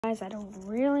Guys, I don't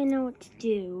really know what to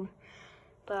do,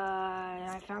 but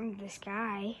I found this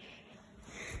guy.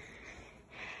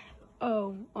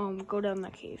 Go down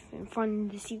that cave and find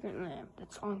the secret lamp.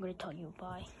 That's all I'm gonna tell you.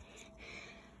 Bye.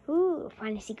 Ooh,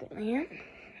 find a secret lamp.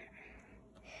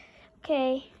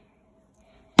 Okay.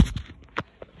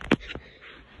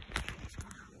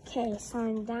 Okay, so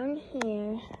I'm down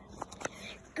here.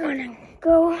 Gonna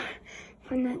go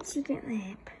find that secret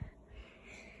lamp.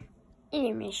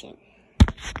 Intermission.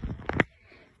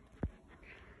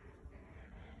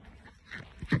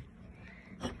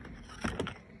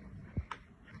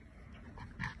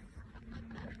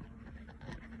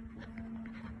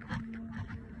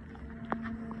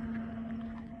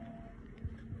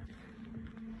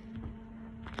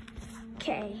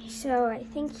 Okay, so I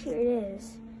think here it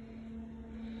is.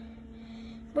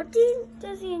 What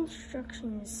does the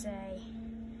instructions say?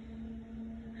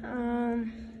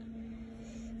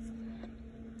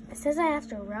 It says I have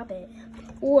to rub it.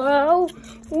 Whoa,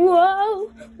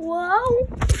 whoa, whoa.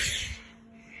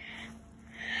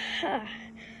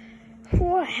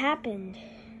 What happened?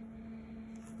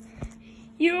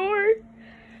 You're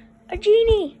a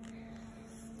genie.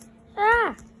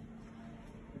 Ah.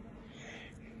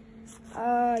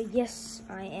 Yes,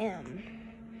 I am.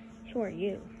 Who are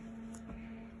you?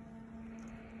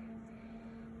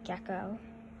 Gecko.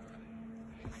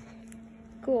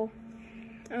 Cool.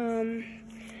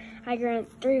 I grant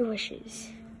 3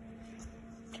 wishes.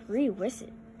 3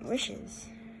 wishes?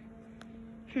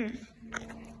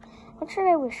 What should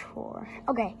I wish for?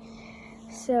 Okay,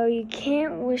 so you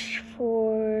can't wish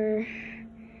for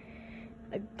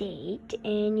a date,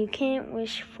 and you can't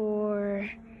wish for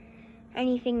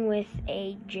anything with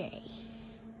a J.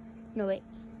 No, wait.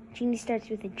 Genie starts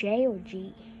with a J or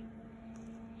G?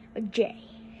 A J.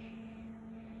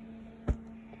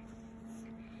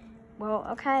 Well,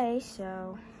 okay,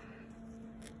 so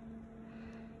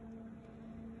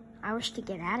I wish to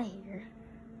get out of here.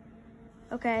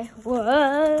 Okay.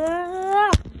 Whoa!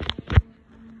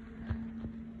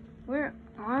 Where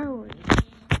are we?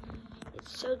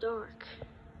 It's so dark.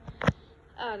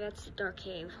 Oh, that's the dark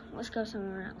cave. Let's go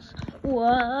somewhere else.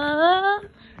 Whoa!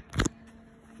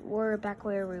 We're back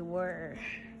where we were.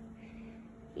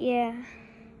 Yeah.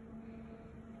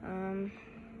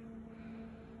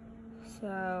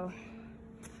 So,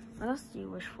 what else do you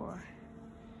wish for?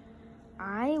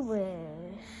 I wish...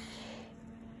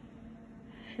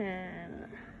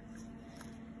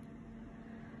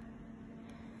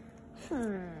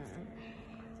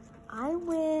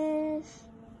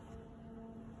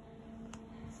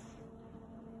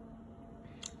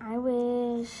 I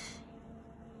wish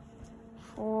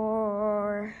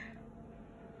for...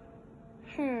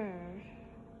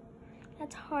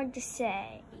 That's hard to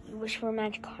say. You wish for a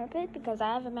magic carpet? Because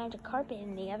I have a magic carpet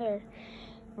in the other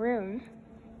room.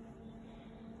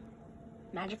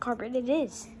 Magic carpet it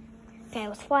is. Okay,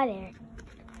 let's fly there.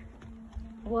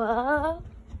 Whoa.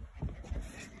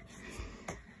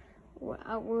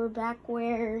 We're back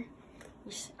where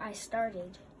I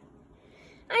started.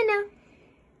 I know.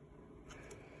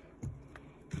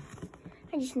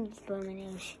 I just need to blow my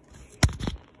nose.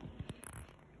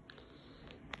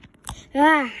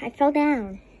 Ah, I fell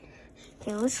down.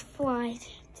 Okay, let's fly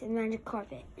to the magic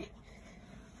carpet.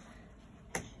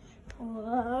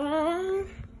 Whoa.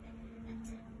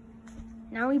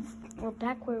 Now we're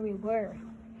back where we were.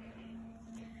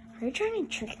 Are you trying to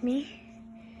trick me?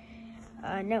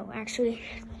 No, actually,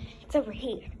 it's over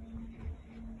here.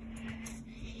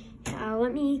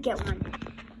 Let me get one.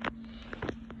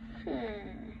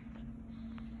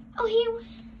 Oh,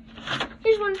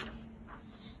 here's one.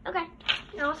 Okay,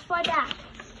 now let's fly back.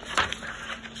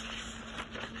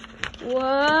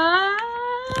 Whoa!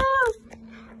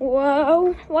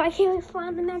 Whoa! Why can't we fly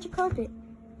on the magic carpet?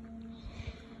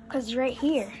 Because it's right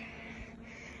here.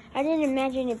 I didn't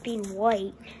imagine it being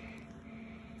white.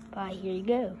 But here you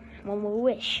go. One more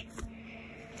wish.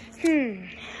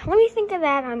 Let me think of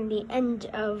that on the end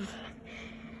of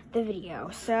the video.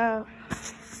 So,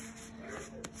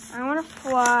 I want to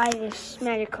fly this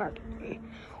magic carpet.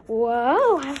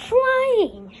 Whoa, I'm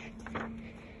flying.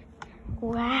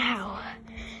 Wow.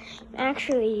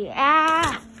 Actually,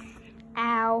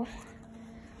 ow.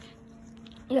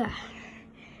 Yeah.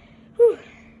 Whew.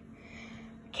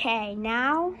 Okay,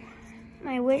 now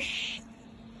my wish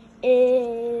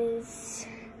is,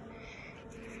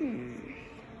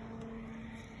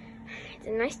 it's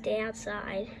a nice day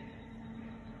outside.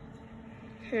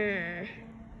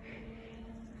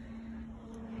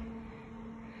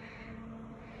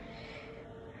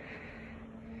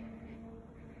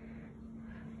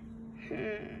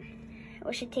 I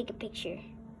wish I'd take a picture.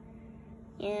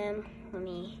 Let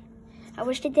me I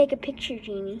wish to take a picture,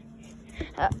 Genie.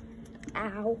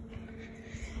 Ow.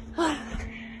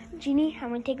 Genie, I'm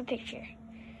gonna take a picture.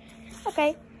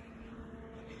 Okay.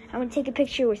 I'm gonna take a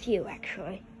picture with you,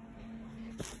 actually.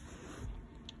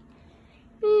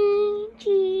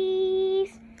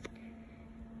 Cheese.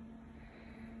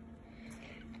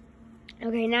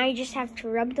 Okay, now you just have to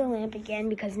rub the lamp again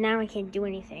because now I can't do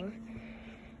anything.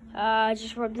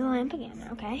 Just rub the lamp again,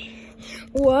 okay?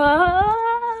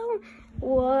 Whoa!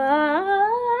 Whoa!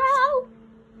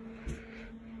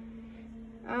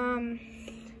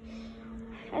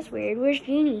 That's weird. Where's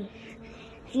Genie?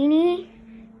 Genie?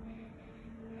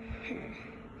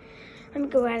 Let me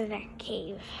go out of that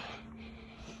cave.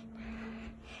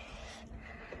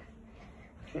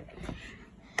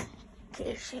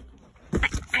 Okay, so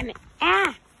I'm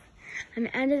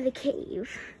out of the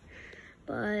cave.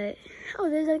 But, oh,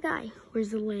 there's a guy.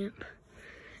 Where's the lamp?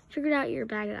 Figured out you're a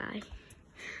bad guy.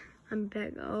 I'm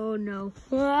bad. Oh, no.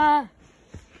 Ah!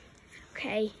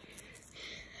 Okay.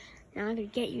 Now I'm gonna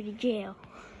get you to jail.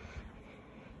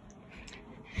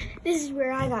 This is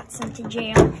where I got sent to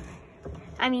jail.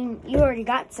 I mean, you already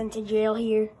got sent to jail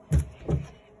here.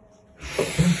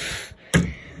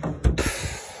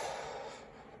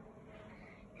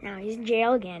 Now he's in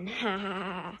jail again. Ha ha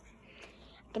ha.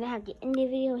 Gonna have to end the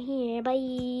video here.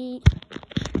 Bye.